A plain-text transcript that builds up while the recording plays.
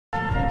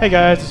Hey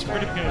guys, it's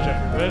Pretty Peanut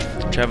Jeffrey with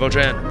Trevo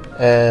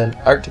and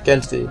Arctic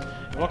Entity.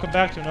 and welcome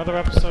back to another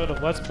episode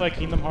of Let's Play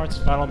Kingdom Hearts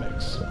Final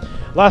Mix.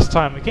 Last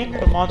time we came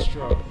here to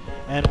Monstro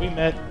and we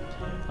met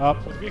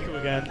up with Riku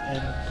again,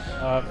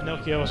 and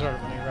Pinocchio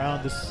started running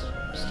around this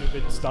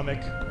stupid stomach.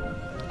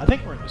 I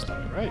think we're in the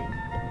stomach, right?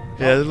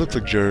 Yeah, it looks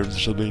like germs or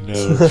something.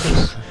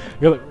 No.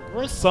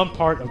 We're in some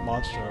part of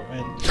Monstro,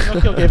 and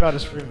Pinocchio gave out a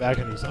scream of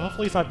agony, so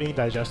hopefully he's not being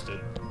digested.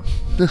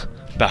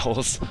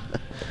 Bowels.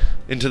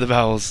 Into the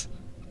bowels.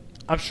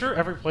 I'm sure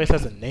every place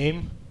has a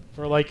name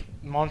for, like,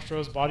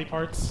 Monstro's body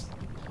parts,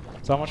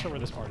 so I'm not sure where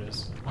this part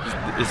is.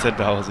 It said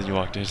bowels when you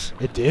walked in.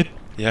 It did?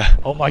 Yeah.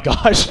 Oh my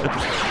gosh!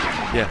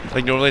 Yeah,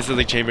 like normally it says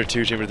like chamber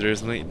 2, chamber 3 or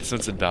something. This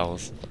one said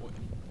bowels.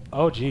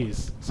 Oh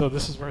jeez. So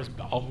this is where his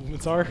bowel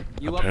movements are?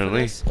 You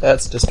Apparently.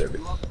 That's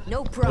disturbing.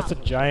 No problem. That's a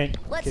giant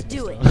Let's kidney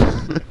do it.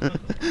 stone.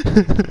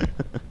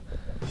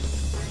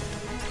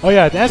 Oh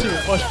yeah, to answer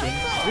your question,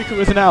 Riku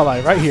is an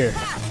ally right here.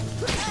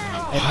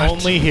 And What?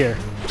 only here.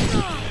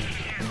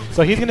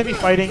 So he's going to be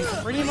fighting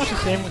pretty much the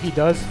same way he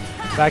does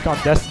back on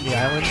Destiny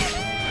Island,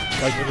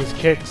 like with his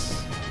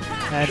kicks.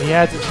 And he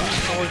has his new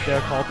sword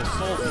there called the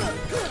Soul Beam.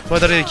 Oh, I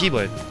thought he had a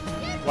Keyblade.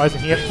 Why doesn't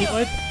he have a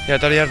Keyblade? Yeah, I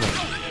thought he had one.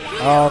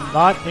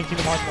 Not in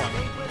Kingdom Hearts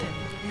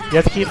 1. He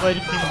has a Keyblade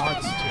in Kingdom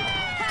Hearts 2.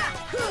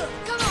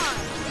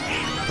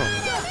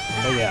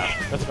 But yeah,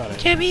 that's about it.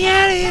 Get me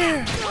out of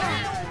here!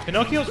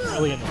 Pinocchio's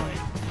really annoying.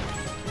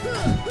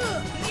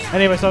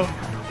 Anyway, so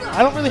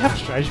I don't really have a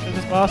strategy for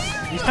this boss.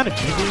 He's kind of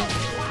easy,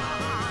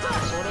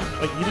 sort of.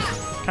 Like you just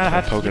kind of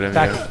have to Poke keep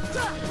at him,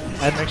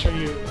 attacking and make sure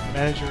you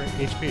manage your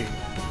HP.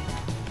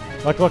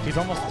 Like, look, he's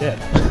almost dead.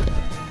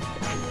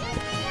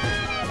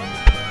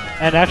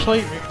 And actually,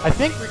 I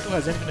think Riku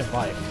has infinite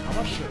life. I'm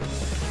not sure,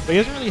 but he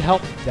doesn't really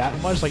help that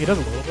much. Like he does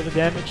a little bit of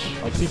damage.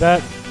 Like, see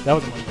that? That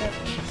wasn't much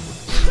damage.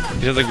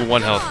 He has like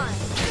 1 health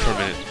per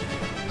minute.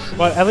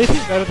 But at least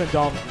he's better than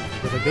Dom,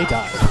 because like, they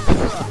died.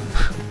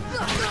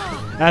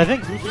 And I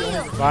think Goofy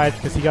only survived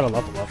because he got a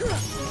level up.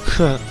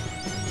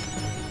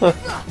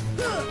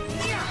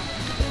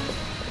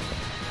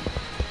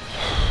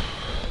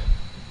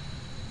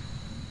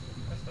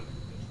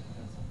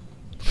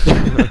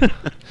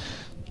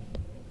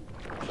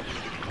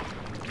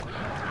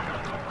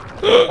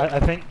 I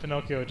think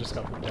Pinocchio just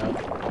got moved out.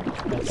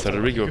 So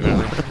did Riku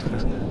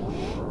apparently.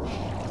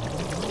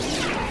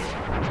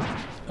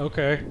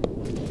 Okay.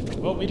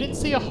 Well, we didn't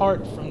see a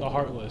heart from the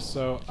Heartless,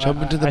 so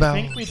Jump into the I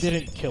think bowels. we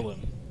didn't kill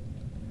him.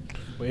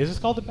 Wait, is this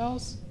called the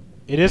Bowels?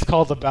 It is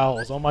called the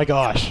Bowels. Oh my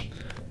gosh.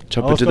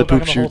 Jump Well, let's into the go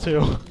back poop in the chute.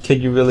 hole too.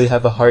 Can you really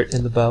have a heart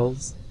in the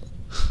bowels?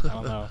 I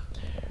don't know.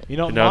 You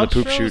know, And now the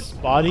poop Monstro's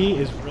chute. body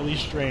is really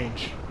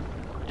strange.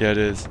 Yeah, it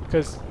is.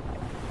 Because,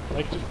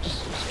 like,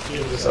 just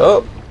feel this.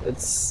 Oh,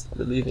 it's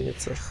relieving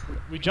itself.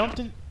 We jumped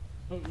into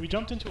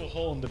a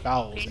hole in the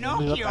bowels and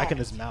ended up back in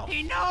his mouth.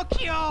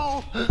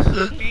 Pinocchio!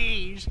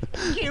 Please,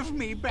 give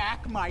me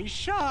back my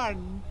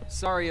son.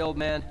 Sorry, old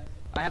man.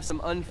 I have some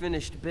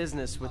unfinished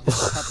business with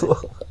this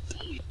puppet.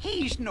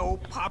 He's no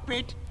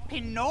puppet.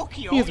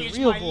 Pinocchio He's a is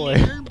real my boy.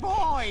 little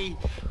boy.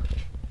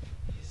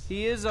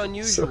 He is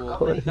unusual.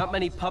 corny. Not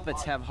many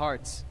puppets have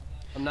hearts.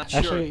 I'm not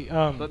Actually,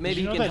 sure, but did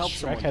maybe you know he can that help Shrek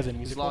someone has a who's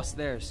musical? lost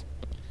theirs.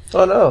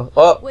 Oh no.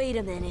 Oh, Wait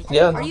a minute.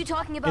 Yeah. Are you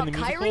talking In about the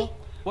Kyrie? musical,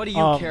 What do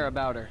you care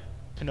about her?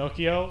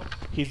 Pinocchio,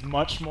 he's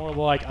much more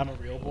like I'm a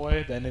real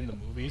boy than in the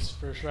movies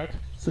for Shrek.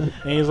 And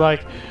he's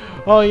like,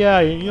 oh yeah,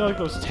 you know like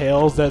those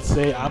tales that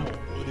say I'm a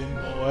wooden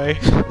boy?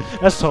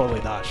 That's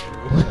totally not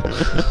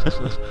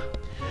true.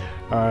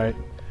 Alright,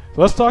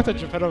 so let's talk to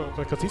Geppetto real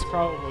quick because he's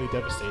probably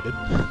devastated.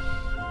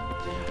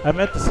 I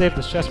meant to save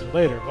the chest for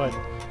later, but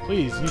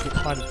please use it to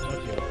find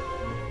Pinocchio.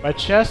 By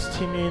chest,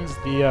 he means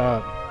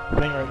the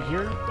thing right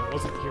here that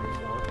wasn't here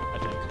before, I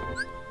think.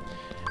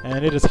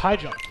 And it is high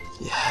jump.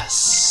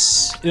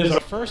 yes. It is our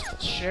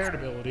first shared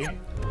ability,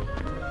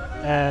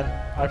 and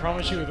I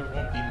promise you there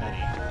won't be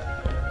many.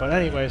 But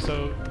anyway,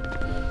 so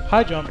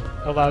high jump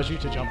allows you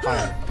to jump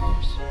higher.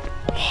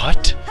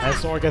 What? And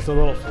Sora gets a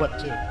little flip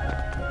too.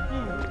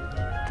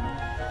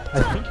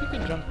 I think you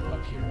can jump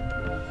up here.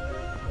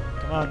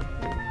 Come on,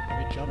 let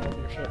me jump over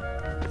your ship.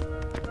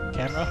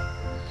 Camera?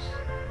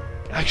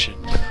 Action.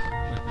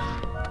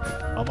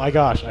 Oh my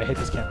gosh, I hate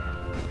this camera.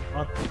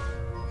 Come on.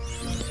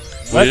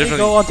 Well, Let me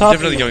go on top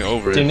definitely of you. going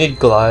over Do you it. need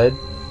glide?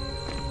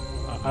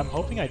 I'm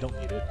hoping I don't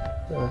need it.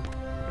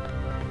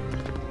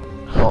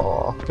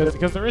 Aw.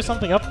 Because there is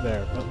something up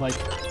there, but like...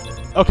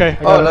 Okay,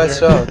 I got Oh, it nice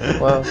there. job.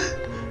 Wow.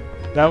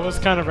 That was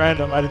kind of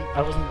random. I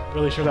wasn't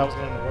really sure that was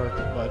going to work,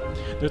 but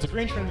there's a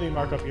green Trinity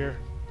mark up here.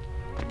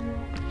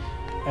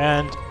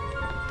 And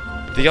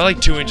They got like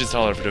 2 inches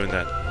taller for doing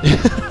that.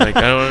 Like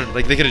I don't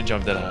like they could have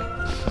jumped that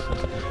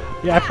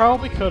high. yeah, I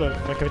probably could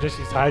have. Like I just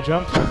used high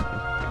jump.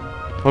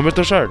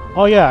 Momento shard.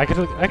 Oh yeah, I could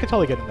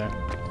totally get in there.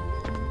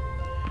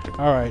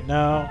 All right,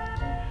 now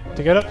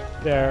to get up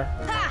there.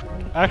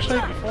 Actually,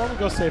 before we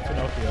go save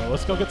Pinocchio,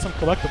 let's go get some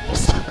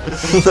collectibles.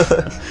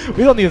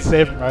 We don't need to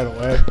save him right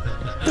away.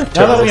 Now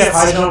that we have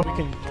high jump, we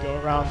can go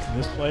around to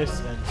this place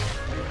and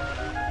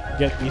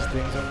get these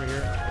things over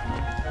here.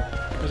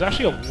 There's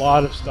actually a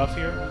lot of stuff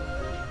here.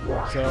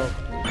 So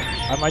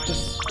I might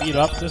just speed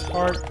up this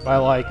part by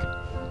like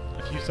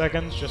a few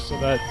seconds just so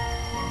that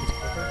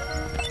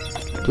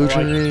it's quicker. Blue So,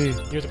 Trinity.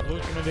 like, here's a blue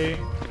Trinity.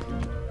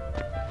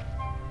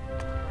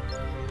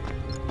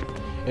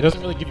 It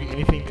doesn't really give you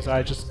anything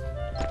besides just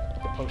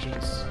the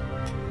potions.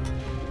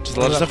 Does a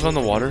lot of stuff on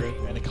the water?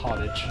 And a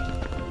cottage.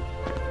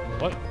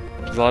 What?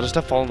 Does a lot of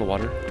stuff fall in the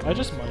water?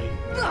 Just money.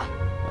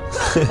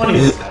 Money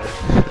is better.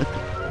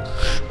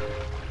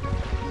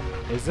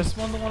 Is this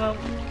one the one I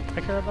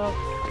care about?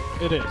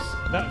 It is.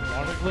 That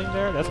water gleam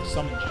there, that's a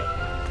summon gem.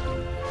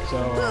 So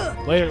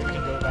later we can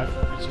go back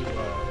over to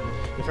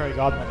the Fairy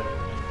Godmother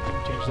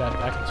and change that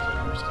back into a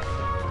person.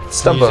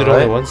 It's Can you use Dumbo, it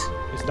only right? once?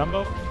 Is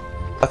Dumbo?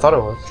 I thought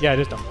it was. Yeah, it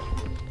is Dumbo.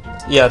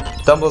 Yeah,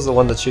 Dumbo's the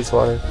one that shoots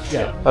water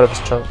Yeah. out of his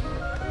trunk.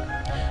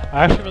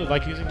 I actually really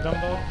like using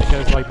Dumbo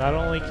because like not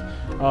only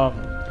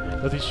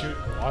does he shoot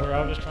water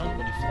out of his trunk,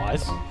 but he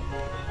flies.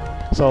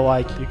 So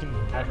like you can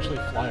actually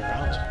fly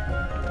around.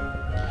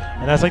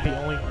 And that's like the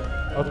only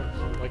other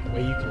like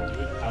way you can do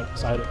it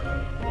outside of the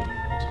other world.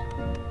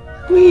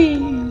 Whee!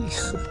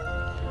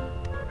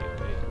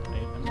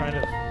 Wait, I'm trying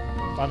to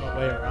find my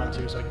way around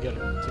too so I can get to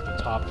the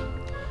top.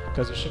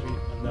 Because there should be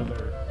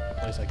another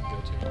place I can go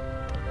to.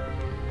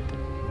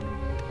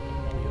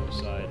 On the other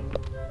side.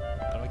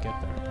 How do I get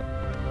there?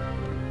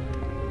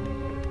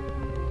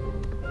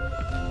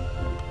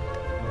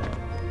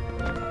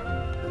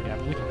 Yeah, I'm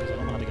really confused. I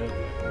don't know how to get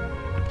there.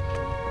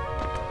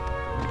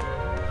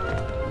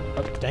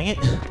 Oh, dang it!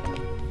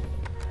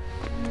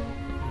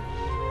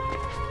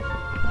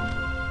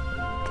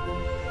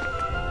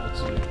 Let's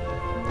see.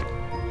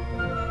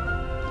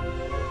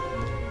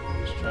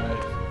 Let's try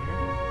it from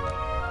here.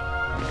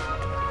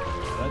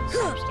 That's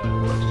some stuff.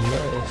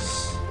 Nice.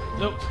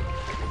 Nope.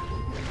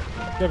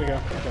 There we go.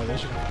 Okay, they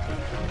should be.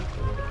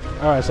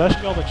 Alright, so that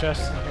should be all the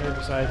chests in here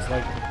besides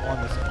like the one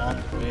that's on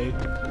the way.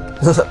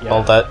 Yeah,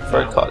 All that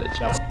for a one. cottage.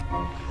 That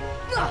one.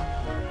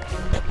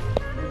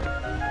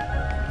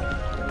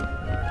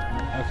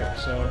 Okay,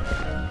 so.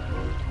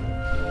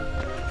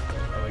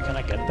 Oh, wait, can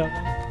I get that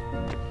one?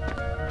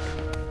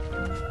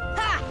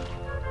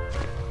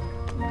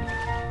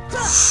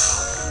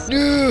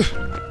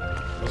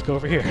 Let's go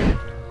over here.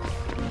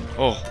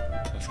 Oh,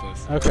 that's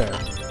close. Okay,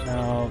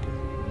 now.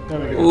 There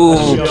we go.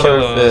 Ooh, That should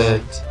be all-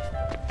 perfect.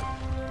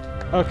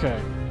 Okay,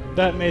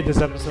 that made this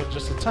episode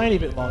just a tiny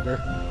bit longer.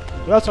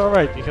 But that's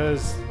alright,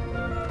 because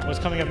what's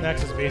coming up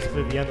next is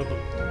basically the end of the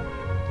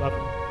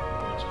level.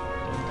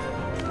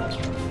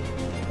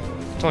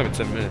 It's only been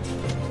 7 minutes.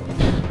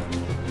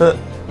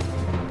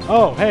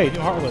 Oh, hey, new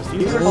Heartless.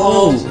 These are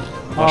Whoa.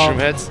 Mushroom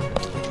heads?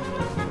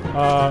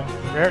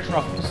 rare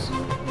truffles.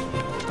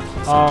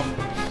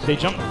 They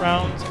jump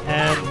around,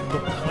 and the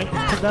point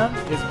to them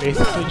is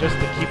basically just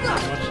to keep them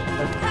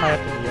high up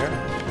in the air,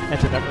 and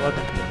to never let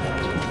them get down.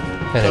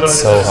 And it's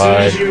so as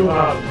hard. soon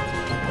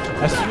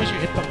as you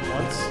hit them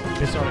once,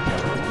 they start a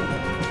count.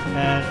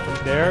 And from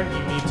there, you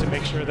need to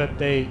make sure that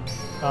they.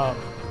 The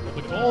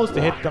goal is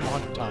to hit them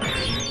 100 times.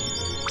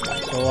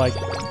 So like,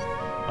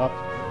 up.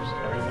 Oops, I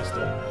already missed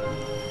it.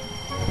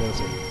 Okay, let's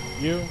see.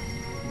 You.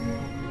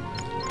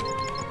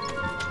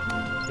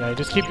 Yeah, you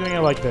just keep doing it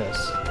like this.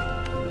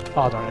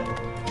 Oh darn it.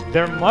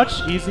 They're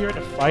much easier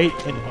to fight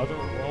in other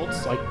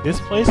worlds. Like this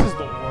place is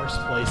the worst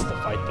place to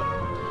fight them.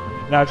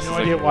 And I have no It's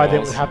idea like why they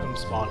walls. would have them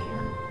spawn here.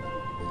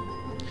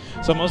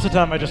 So most of the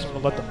time I just sort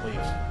of let them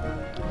leave.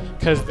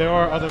 Because there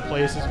are other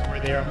places where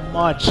they are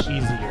much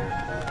easier.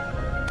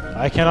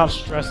 I cannot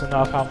stress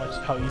enough how much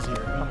easier it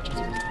is just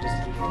to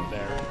do from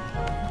there.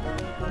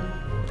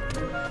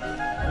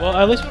 Well,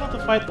 at least we don't have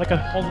to fight like a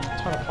whole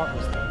ton of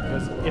Heartless though,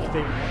 because if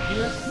they weren't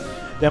here,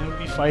 then we'd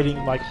be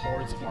fighting like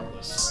hordes of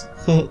Heartless.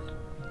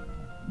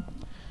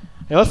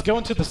 Hey, let's go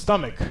into the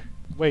stomach.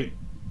 Wait,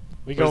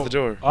 we Where's go the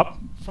door? up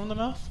from the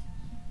mouth?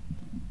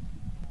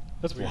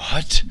 That's weird.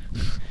 What?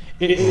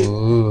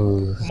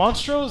 Ooh.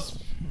 Monstro's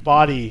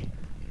body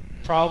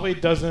probably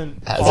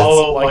doesn't Has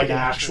follow its- like an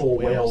actual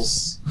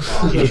whale's.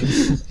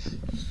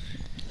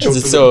 It's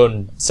its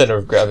own center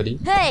of gravity.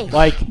 Hey!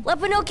 Like Let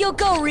Pinocchio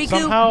go, Riku!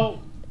 somehow,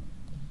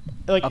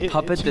 like A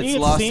puppet to me, that's it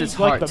lost seems its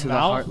like heart the to the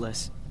mouth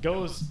heartless.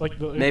 goes like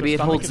the. Maybe it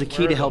stomach holds is the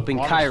key where to helping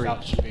water Kairi.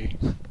 spout should be.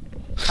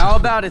 How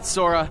about it,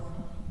 Sora?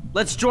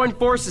 Let's join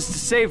forces to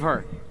save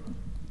her.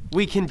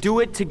 We can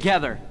do it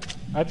together.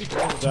 I'd be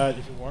cool with that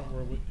if you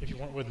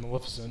weren't with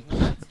Maleficent.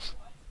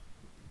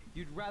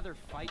 You'd rather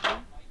fight me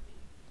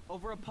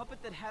over a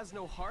puppet that has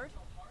no heart?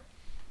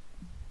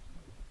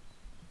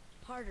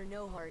 Heart or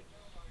no heart,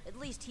 at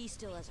least he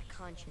still has a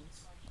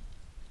conscience.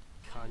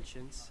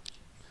 Conscience.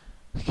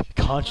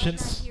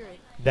 Conscience, I hear it.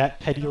 that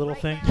petty But little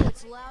right thing. now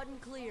it's loud and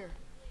clear.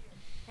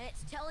 And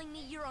it's telling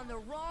me you're on the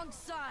wrong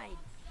side.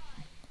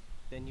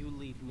 Then you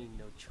leave me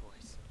no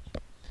choice.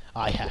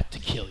 I have to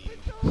kill you.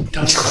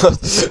 That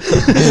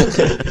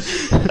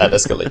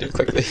escalated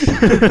quickly.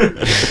 I'm not gonna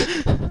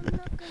make it.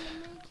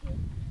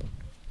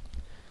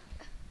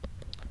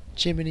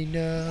 Jiminy,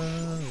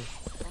 no.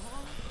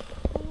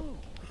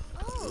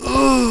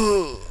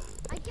 Oh.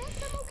 I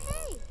guess I'm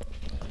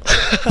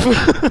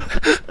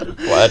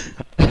okay. What?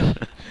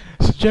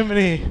 So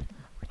Jiminy,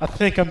 I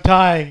think I'm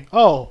dying.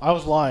 Oh, I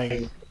was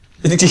lying.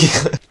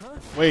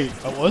 Wait,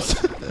 I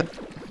was?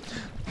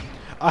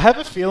 I have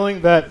a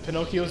feeling that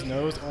Pinocchio's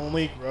nose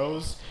only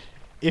grows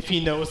if he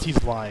knows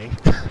he's lying.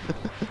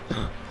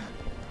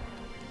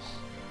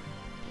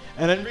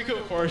 And then Riku,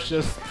 of course,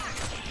 just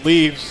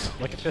leaves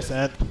like a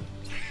pissant.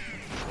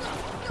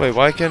 Wait,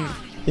 why can...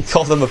 You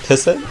call them a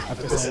pissant? A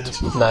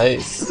pissant.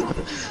 Nice.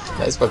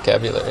 Nice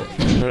vocabulary.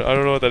 I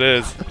don't know what that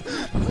is.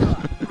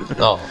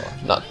 No,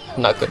 not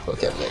good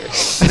vocabulary.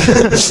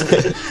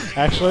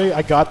 Actually,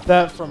 I got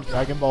that from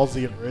Dragon Ball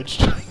Z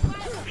Abridged.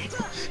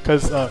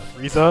 Because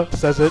Frieza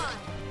says it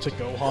to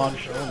Gohan,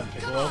 Krillin, and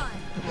Piccolo.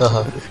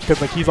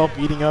 Because like he's all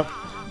beating up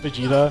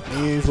Vegeta,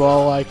 and he's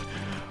all like,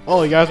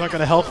 "Oh, you guys aren't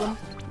gonna help him?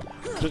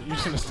 You're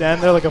just gonna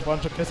stand there like a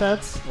bunch of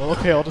pissants? Well,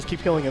 okay, I'll just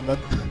keep killing him then."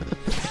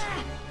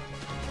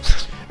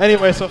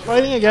 Anyway, so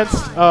fighting against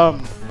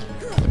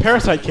the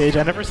Parasite Cage,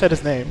 I never said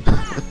his name.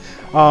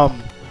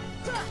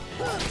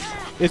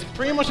 It's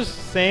pretty much the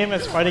same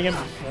as fighting him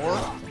before,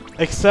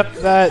 except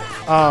that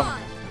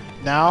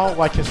now,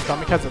 like, his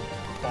stomach has a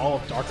ball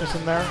of darkness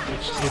in there,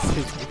 which is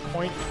his weak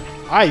point.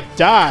 I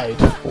died!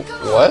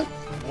 What?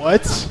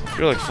 What?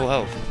 You're like full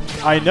health.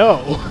 I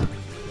know.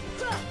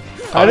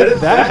 How did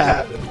that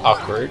happen?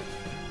 Awkward.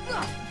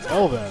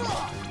 Well then.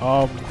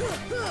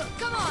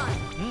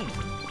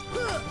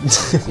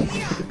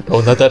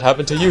 Don't let that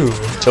happen to you,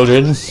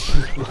 children.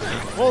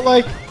 Well,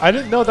 like, I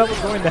didn't know that was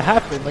going to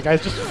happen. Like, I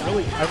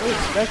really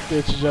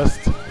expected to just,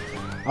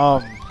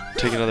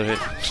 Take another hit.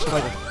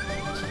 like,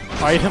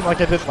 fight him like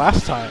I did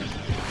last time.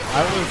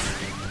 I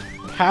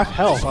was half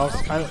health. I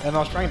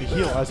was trying to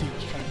heal as he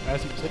was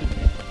hitting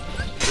me.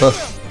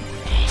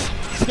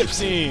 Skip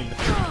scene.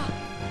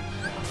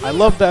 I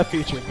love that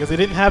feature because they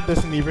didn't have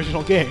this in the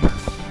original game.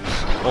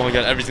 Oh my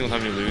god, every single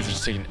time you lose, it's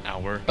just taking an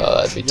hour. Oh,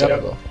 that'd be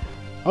terrible.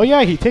 Oh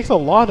yeah, he takes a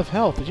lot of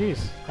health. Jeez,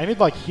 I need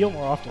to like heal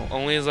more often.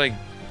 Only his like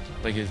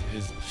his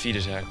feet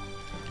attack.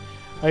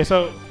 Okay,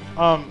 so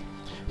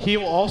he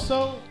will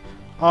also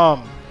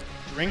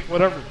drink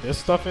whatever this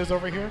stuff is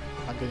over here.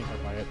 I'm getting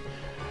hurt by it,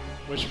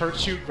 which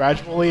hurts you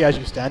gradually as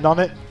you stand on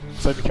it.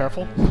 So be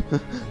careful.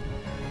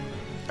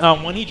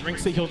 When he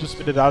drinks it, he'll just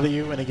spit it out at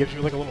you, and it gives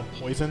you like a little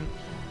poison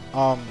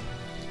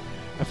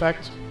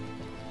effect.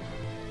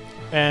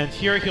 And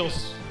here he'll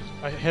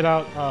hit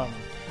out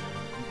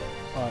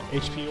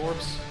HP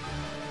orbs.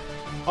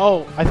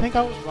 Oh, I think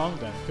I was wrong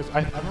then, because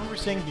I remember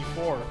saying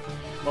before,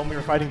 when we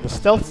were fighting the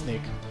Stealth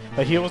Snake,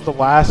 that he was the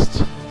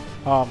last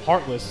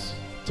Heartless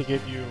to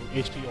give you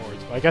HP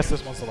orbs, but I guess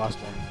this one's the last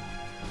one.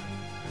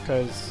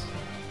 Because,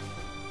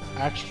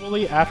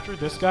 actually, after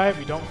this guy,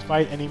 we don't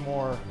fight any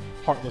more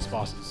Heartless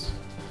bosses.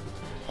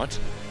 What?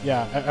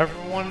 Yeah,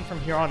 everyone from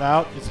here on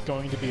out is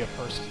going to be a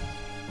person.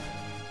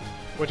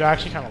 Which I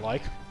actually kind of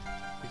like,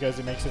 because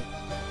it makes it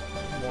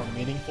more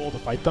meaningful to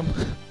fight them.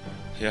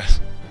 Yeah.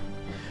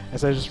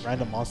 Instead of just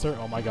random monster.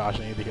 Oh my gosh,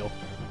 I need to heal.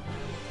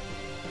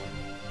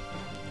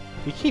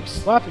 He keeps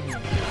slapping me.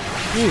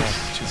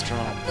 Jeez. Too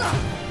strong.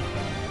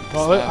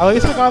 Well, at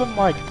least I got him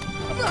like...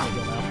 I'm gonna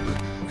heal now.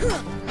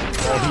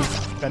 Oh,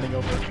 he's bending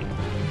over.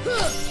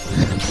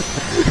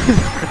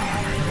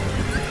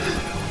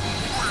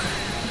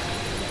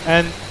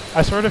 And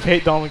I sort of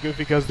hate Donald and Goofy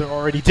because they're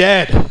already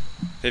dead.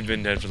 They've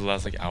been dead for the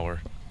last like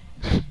hour.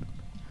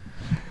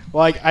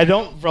 Like, I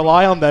don't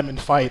rely on them in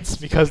fights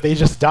because they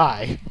just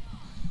die.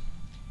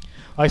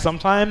 Like,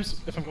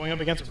 sometimes, if I'm going up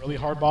against a really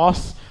hard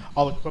boss,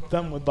 I'll equip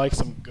them with, like,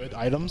 some good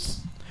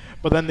items.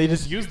 But then they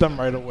just use them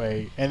right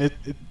away, and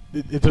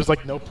there's,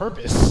 like, no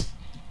purpose.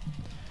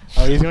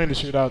 Oh, he's going to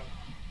shoot out...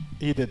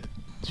 He did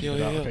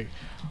shoot out. Okay.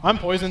 I'm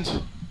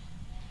poisoned.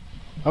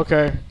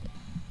 Okay.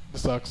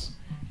 This sucks.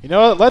 You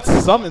know what? Let's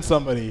summon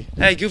somebody.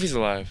 Hey, Goofy's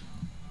alive.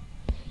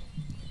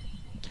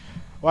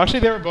 Well, actually,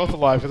 they were both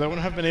alive, because I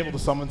wouldn't have been able to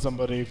summon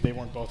somebody if they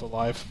weren't both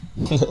alive.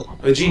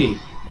 A genie.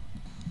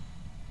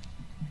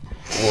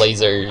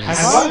 Lasers.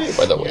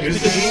 By the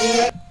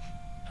way.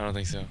 I don't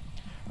think so.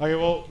 Okay,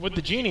 well, with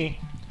the genie,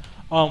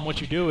 what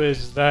you do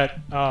is that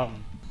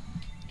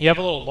you have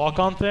a little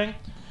lock-on thing,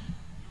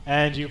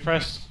 and you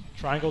press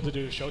triangle to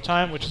do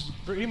showtime, which is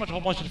pretty much a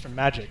whole bunch of different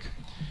magic.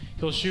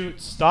 He'll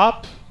shoot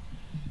stop,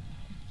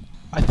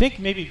 I think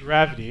maybe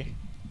gravity,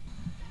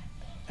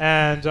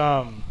 and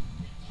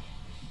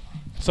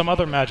some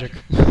other magic.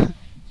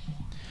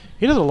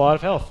 He does a lot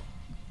of health.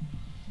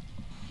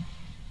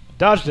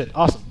 Dodged it.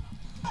 Awesome.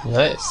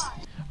 Nice.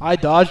 I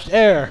dodged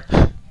air.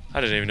 I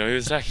didn't even know he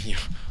was attacking you.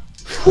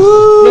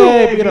 Woo!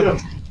 Yay, we get a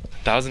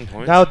 1,000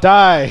 points? now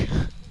die.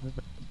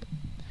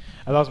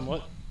 1,000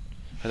 what?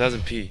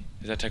 1,000 P.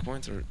 Is that tech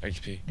points or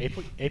XP?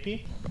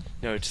 AP?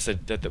 No, it just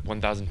said that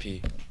 1,000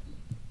 P.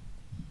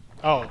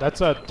 Oh, that's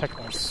tech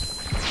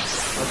points.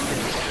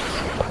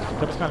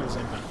 That was kind of the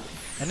same thing.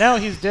 And now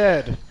he's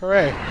dead.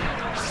 Hooray.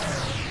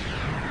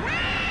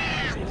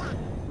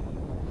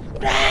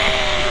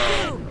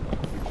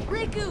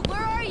 Riku, where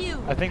are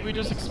you? I think we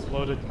just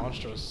exploded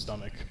Monstro's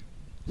stomach.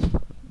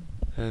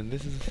 And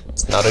this is...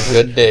 It's not a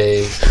good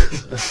day.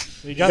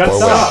 We got Or stop.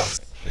 well.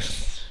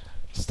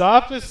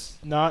 Stop is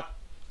not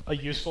a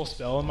useful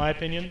spell in my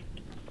opinion.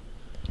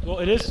 Well,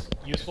 it is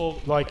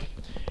useful, like,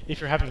 if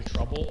you're having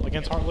trouble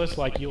against Heartless,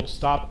 like, you'll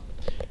stop,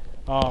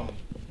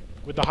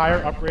 with the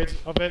higher upgrades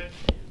of it,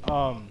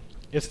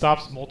 it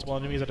stops multiple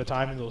enemies at a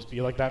time, and it'll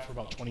be like that for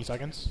about 20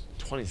 seconds.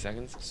 20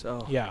 seconds?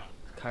 So, Yeah.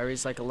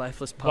 Kyrie's like a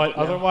lifeless puppet But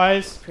now.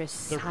 otherwise,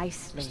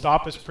 Precisely. the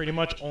stop is pretty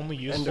much only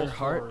And useful her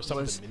heart for some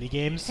of was the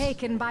mini-games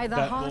Taken by the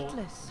that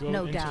heartless, we'll go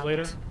no into doubt.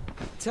 later.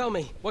 Tell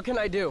me, what can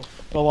I do?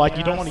 But, like, you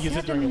There don't are want to use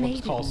it during 7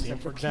 Olympus maidens Coliseum,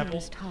 of for the example,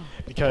 purest heart.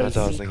 because That's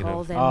what I was We thinking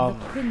call of. them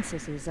the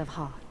princesses of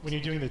heart. when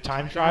you're doing the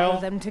time Gather trial,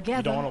 them you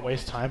together, don't want to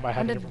waste time by And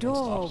having a everyone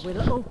door stop.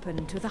 will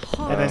open to the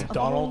heart And then of all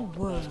Donald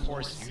will, worlds. of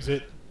course, use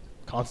it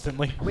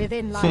constantly.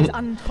 Within lies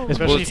untold.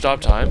 Especially Will it stop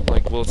time?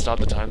 Like, will it stop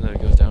the time that it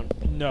goes down?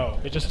 No,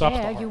 it just stops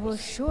There the you will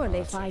Heartless.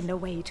 surely find a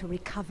way to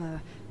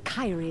recover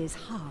Kyrie's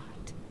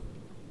heart.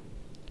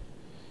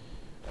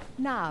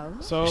 Now,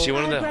 So, Is she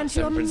one of I the grant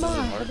you a 7 princesses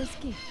of heart? marvelous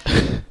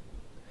gift.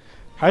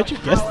 how did you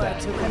guess Power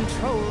that? to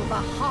control the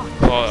heart.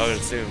 Well, I would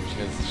assume,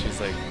 because she's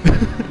like...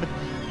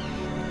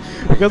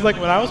 Because, like,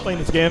 when I was playing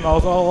this game, I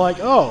was all like,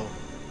 oh.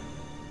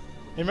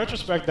 In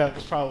retrospect, that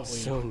was probably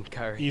Soon,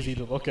 Kyrie. easy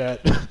to look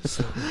at.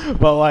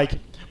 But, like,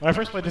 when I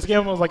first played this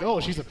game, I was like, oh,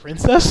 she's a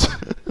princess?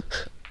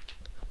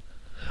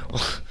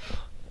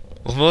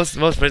 Well, most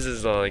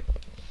princesses are like...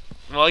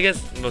 Well, I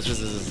guess most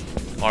princesses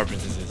are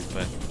princesses,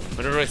 but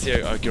whenever I see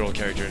a girl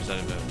character inside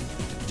of a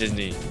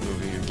Disney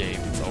movie or game,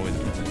 it's always a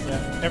princess.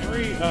 Yeah,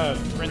 every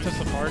Princess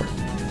of Heart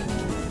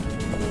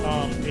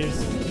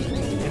is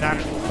an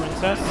actual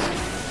princess,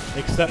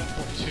 except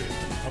for 2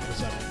 of the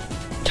 7.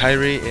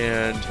 Kyrie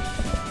and...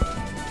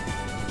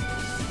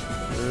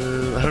 I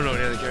don't know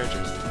any other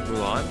characters.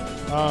 Mulan?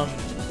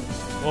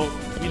 Well,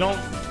 we don't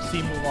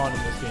see Mulan in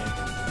this game.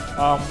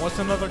 What's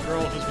another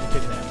girl who's been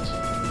kidnapped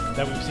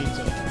that we've seen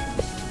so far?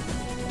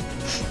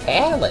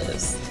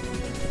 Alice.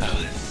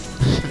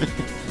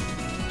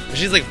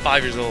 She's like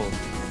 5 years old.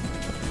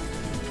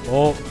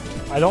 Well,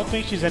 I don't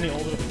think she's any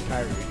older than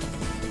Kyrie.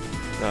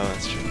 No,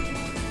 that's true.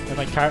 And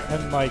like,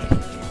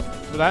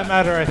 for that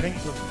matter, I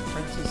think the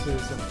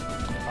princesses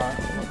aren't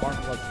like in their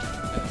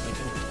 20s or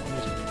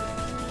anything.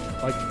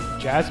 Like,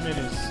 Jasmine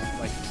is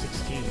like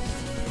 16.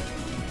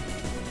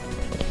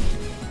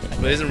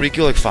 But isn't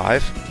Riku like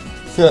 5?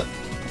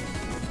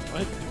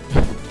 What?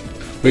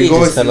 He's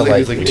just kind of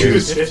like, like weird. two.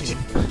 He's 15.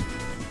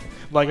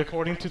 Like,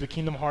 according to the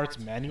Kingdom Hearts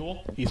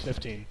manual, he's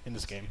 15 in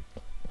this game.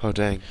 Oh,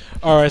 dang.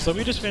 Alright, so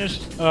we just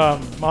finished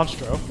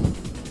Monstro.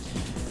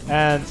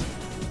 And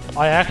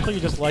I actually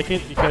just like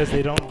it because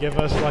they don't give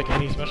us like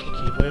any special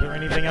keyblade or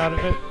anything out of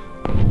it.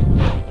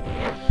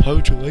 How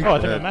would you like Oh, I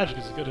think my magic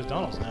is as good as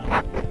Donald's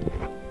now.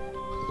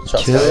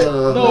 Shots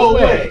fired. No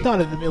way!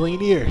 Not in a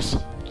million years.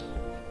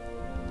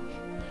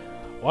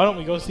 Why don't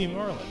we go see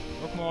Merlin?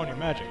 Work more on your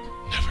magic.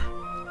 Never.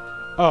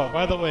 Oh,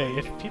 by the way,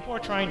 if people are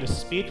trying to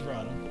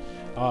speedrun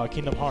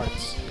Kingdom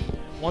Hearts,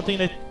 one thing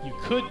that you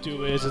could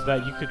do is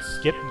that you could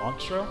skip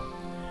Monstro,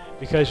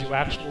 because you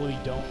actually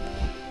don't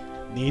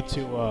need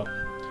to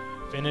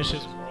finish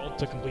his world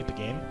to complete the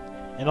game.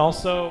 And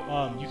also,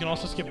 you can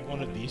also skip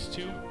one of these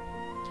 2.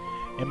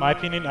 In my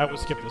opinion, I would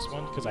skip this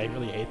one, because I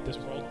really hate this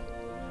world.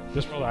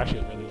 This world I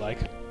actually really like.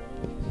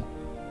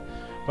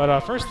 But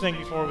first thing,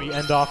 before we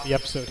end off the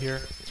episode here,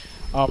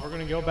 we're going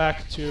to go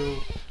back to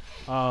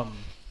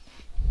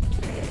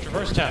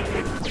Traverse Town.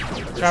 I'm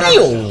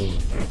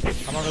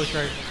not really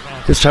sure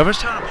how to Is Traverse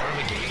Town a part of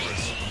the game?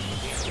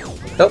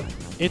 Nope.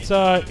 It's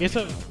a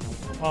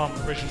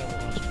original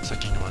one. It's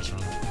like Kingdom Hearts.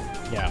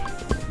 Yeah.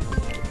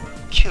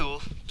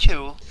 Cool.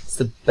 It's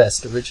the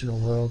best original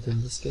world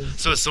in this game.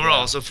 So is Sora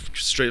also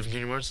straight from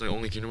Kingdom Hearts? Like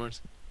only Kingdom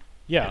Hearts?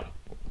 Yeah.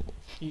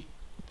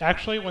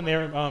 Actually, when they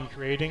were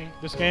creating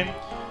this game,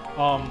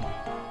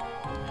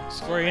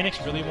 Square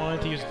Enix really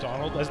wanted to use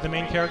Donald as the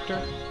main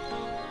character.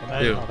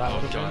 Imagine how that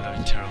would have God, been.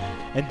 that'd be terrible.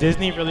 And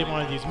Disney really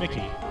wanted to use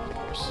Mickey, of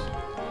course.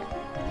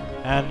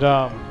 And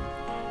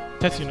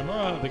Tetsuya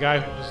Nomura, the guy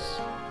who was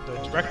the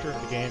director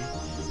of the game,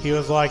 he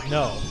was like,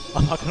 no,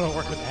 I'm not going to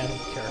work with animal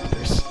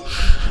characters.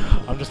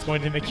 I'm just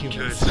going to make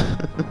humans.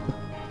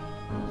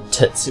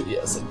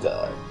 Tetsuya's a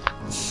god.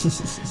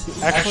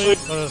 Actually,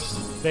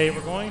 they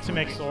were going to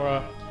make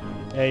Sora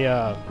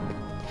a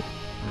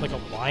like a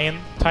lion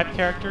type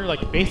character,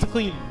 like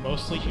basically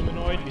mostly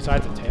humanoid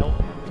besides a tail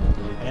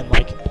and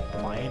like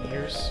lion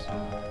ears.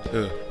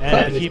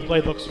 And the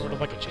Keyblade looks sort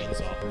of like a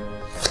chainsaw.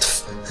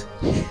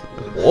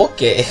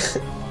 Okay.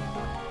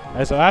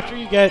 And so after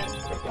you get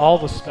all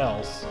the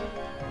spells,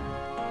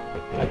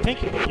 I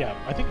think we have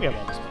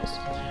all the spells.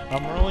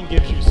 Merlin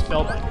gives you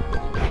Spellbinder.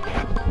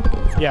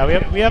 Yeah,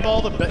 we have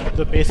all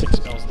the basic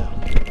spells now,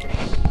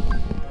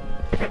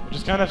 which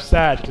is kind of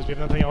sad because we have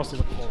nothing else to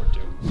look forward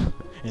to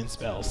in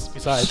spells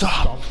besides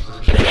strong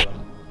versions of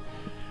them.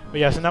 But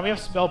yeah, so now we have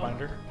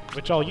Spellbinder,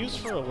 which I'll use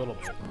for a little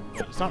bit,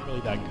 but it's not really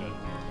that good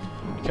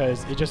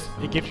because it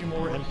gives you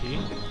more MP,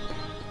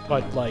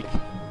 but like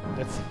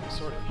that's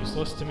sort of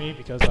useless to me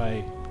because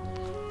I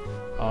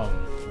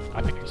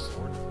picked the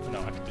sword.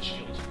 No, I picked the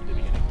shield in the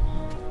beginning.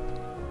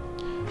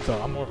 So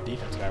I'm more of a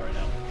defense guy right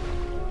now.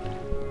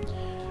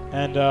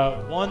 And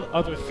one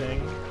other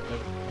thing that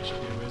we should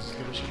do is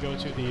we should go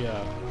to the,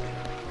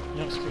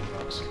 screw the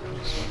rocks.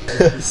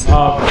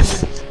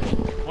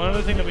 One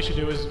other thing that we should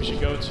do is we should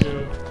go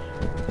to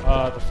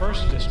the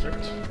first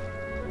district,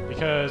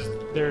 because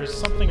there's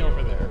something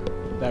over there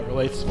that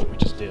relates to what we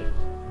just did.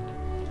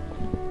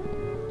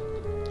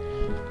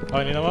 Oh,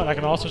 and you know what? I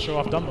can also show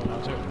off Dumbo now,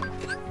 too.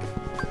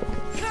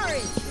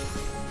 Courage!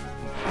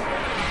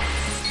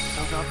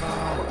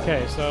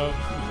 Okay, so...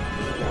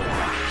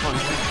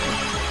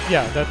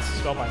 yeah, that's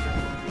Spellbinder.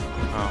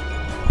 Oh.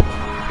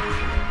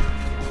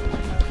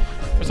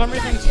 For some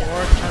reason,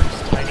 Sora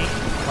turns tiny,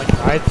 like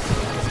hides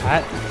his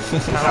hat,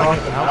 kind of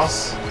like the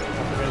mouse. I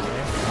forget his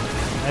name.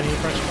 And you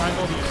press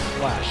triangle to use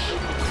Splash.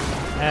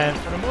 And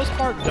for the most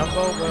part,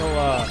 Dumbo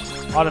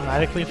will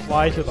automatically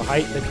fly to the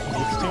height that he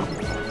needs to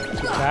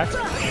attack.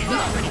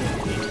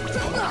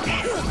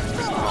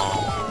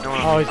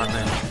 Oh, he's...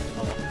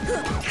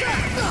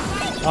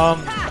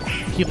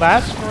 he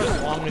lasts for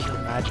as long as your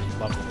magic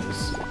level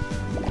is.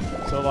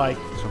 So, like...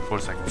 So 4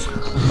 seconds.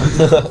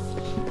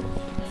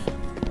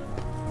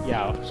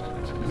 yeah.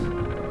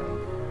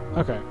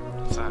 Okay.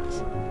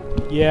 Sucks.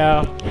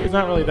 Yeah, it's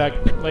not really that,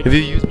 like... If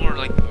you use more,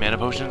 like, mana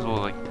potions, will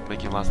it, like,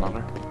 make you last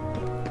longer?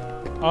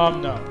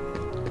 No.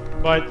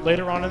 But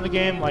later on in the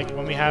game, like,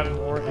 when we have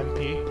more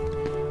MP,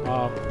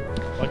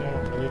 like, when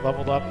we're really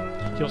leveled up,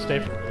 he'll stay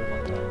for a really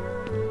long time.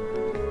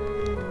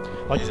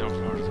 Like,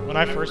 when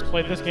I first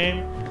played this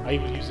game, I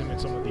would use him in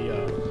some of the,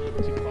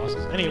 secret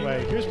bosses.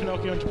 Anyway, here's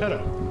Pinocchio and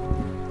Geppetto.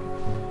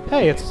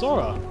 Hey, it's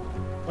Sora!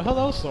 Well,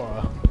 hello,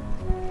 Sora.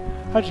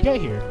 How'd you get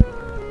here?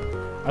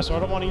 I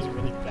sort of want to use a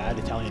really bad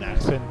Italian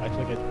accent. I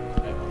feel like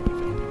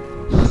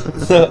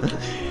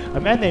a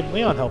man named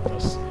Leon helped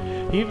us.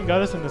 He even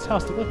got us in this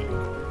house to live in.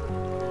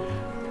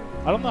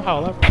 I don't know how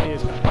elaborate it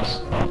is,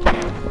 guys.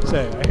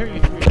 Say, I hear you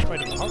three are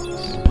fighting the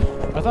Heartless.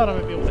 I thought I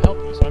might be able to help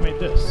you, so I made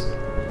this.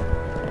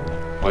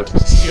 What?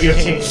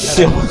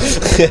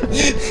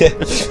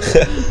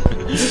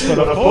 But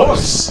of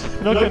course!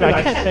 No good,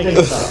 I can't thank you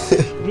enough.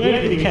 We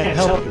really can't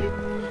help you.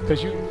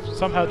 Because you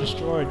somehow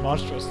destroyed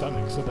Monstro's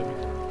stomach so that we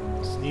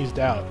sneezed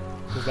out.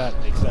 Does that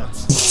make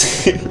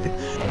sense?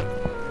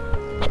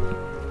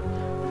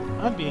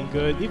 I'm being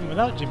good, even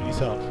without Jimmy's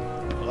help.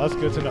 Well, that's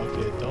good to know,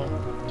 kid. Don't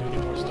do any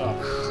more stuff.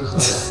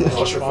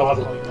 What's your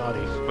father call you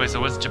naughty? Wait, so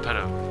what's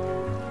Geppetto?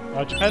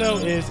 Geppetto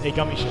is a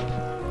gummy ship.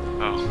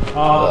 Oh.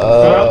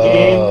 Throughout the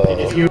game,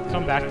 if you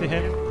come back to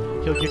him,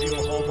 he'll give you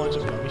a whole bunch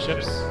of gummy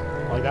ships.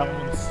 Like that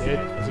one with Sid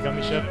is a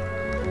gummy ship.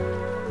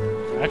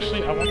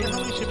 Actually, I wonder how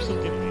many ships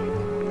he'll give me.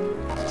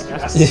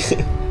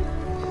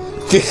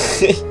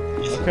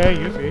 Okay,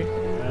 Yuffie.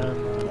 And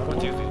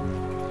another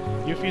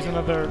one. Yuffie's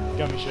another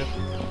gummy ship.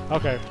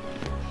 Okay.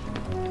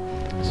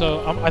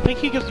 So, I think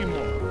he gives you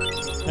more.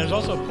 And there's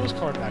also a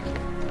postcard back here.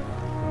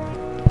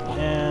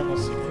 And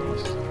let's see what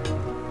else.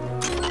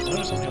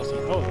 There's something else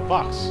here. Oh, the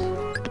box.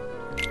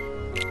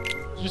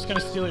 It's just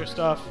gonna steal your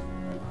stuff.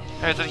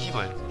 Hey, it's a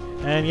Keyblade.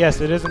 And yes,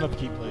 it is another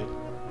Keyblade.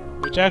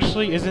 Which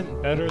actually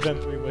isn't better than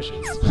 3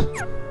 Wishes.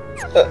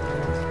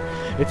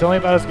 It's only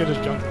about as good as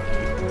Jungle Key.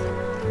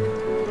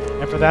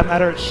 And for that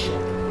matter, it's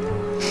short.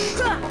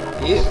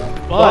 Yeah.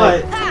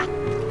 But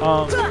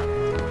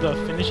the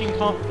finishing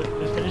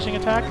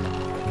attack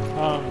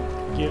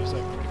gives a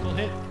critical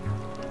hit,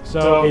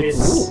 so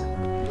it's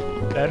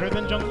better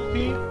than Jungle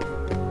Key.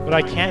 But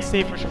I can't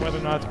say for sure whether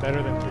or not it's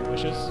better than 3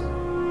 Wishes.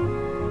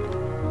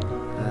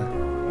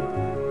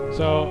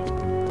 So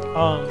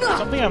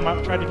something I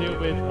might try to do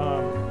with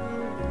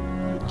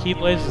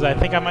Keyblades is I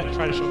think I might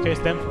try to showcase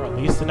them for at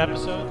least an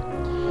episode.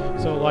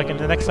 So like in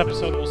the next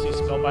episode we'll see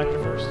Spellbinder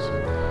first,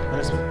 and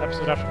this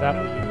episode after that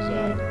we'll use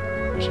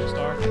Wishing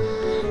Star.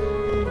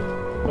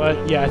 But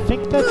yeah, I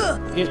think that's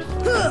it.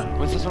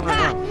 What's this one right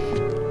now?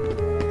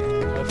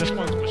 This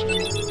one's Wishing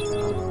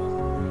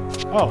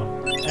Star. Oh,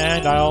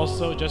 and I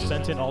also just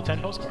sent in all 10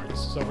 postcards,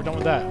 so we're done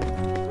with that.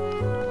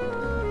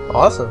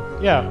 Awesome.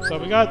 Yeah, so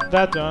we got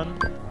that done.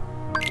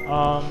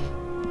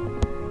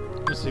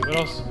 Let's see, what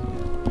else?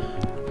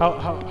 How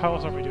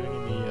else are we doing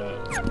in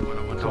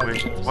the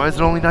collectibles? Why is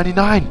it only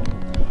 99?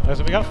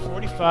 So we got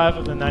 45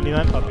 of the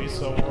 99 puppies,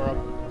 so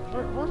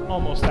we're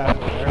almost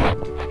halfway there.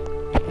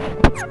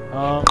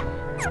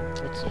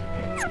 Let's see.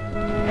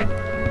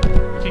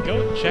 We can go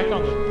check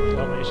on the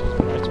Dalmatians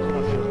price, we're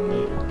not doing it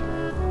later.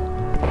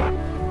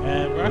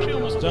 And we're actually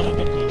almost done with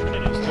the blue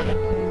Trinities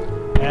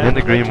too. And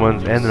the green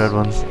ones, and the red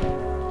ones.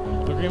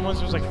 The green ones,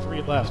 there's like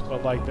 3 left,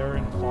 but like they're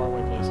in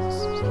faraway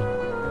places. So.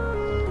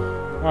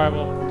 Alright,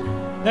 well,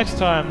 next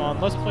time on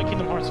Let's Play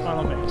Kingdom Hearts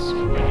Final Mix,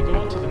 we're going to go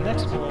on to the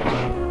next world,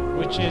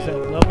 which is a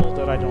level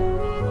that I don't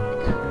really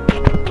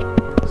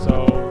like.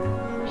 So,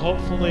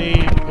 hopefully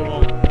it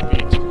won't be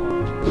too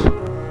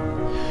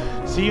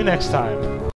hard. See you next time.